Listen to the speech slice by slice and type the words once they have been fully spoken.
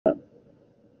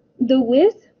The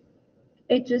width,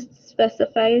 it just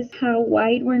specifies how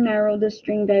wide or narrow the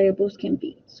string variables can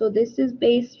be. So this is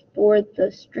based for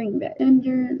the string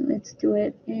variable. Let's do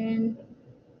it in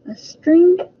a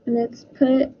string. Let's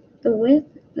put the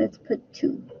width, let's put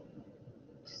 2,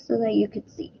 so that you could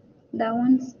see. That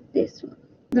one's this one.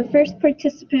 The first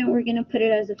participant, we're going to put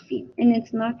it as a female. And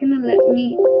it's not going to let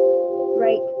me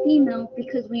write female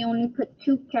because we only put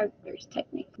 2 characters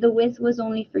technically. The width was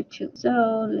only for 2.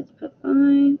 So let's put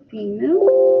 5, female.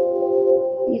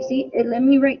 You see, it let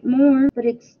me write more, but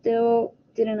it still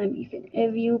didn't let me finish.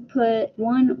 If you put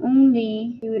 1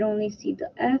 only, you would only see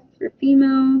the F for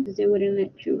female, because it wouldn't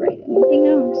let you write anything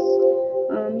else.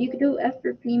 You could do F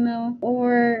for female,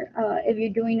 or if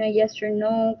you're doing a yes or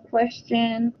no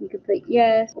question, you could put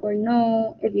yes or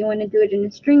no if you want to do it in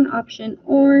a string option,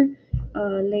 or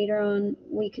later on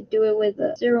we could do it with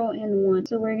a 0 and 1.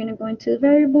 So we're going to go into the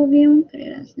variable view, put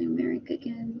it as numeric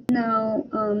again. Now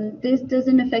this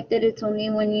doesn't affect it, it's only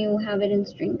when you have it in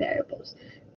string variables.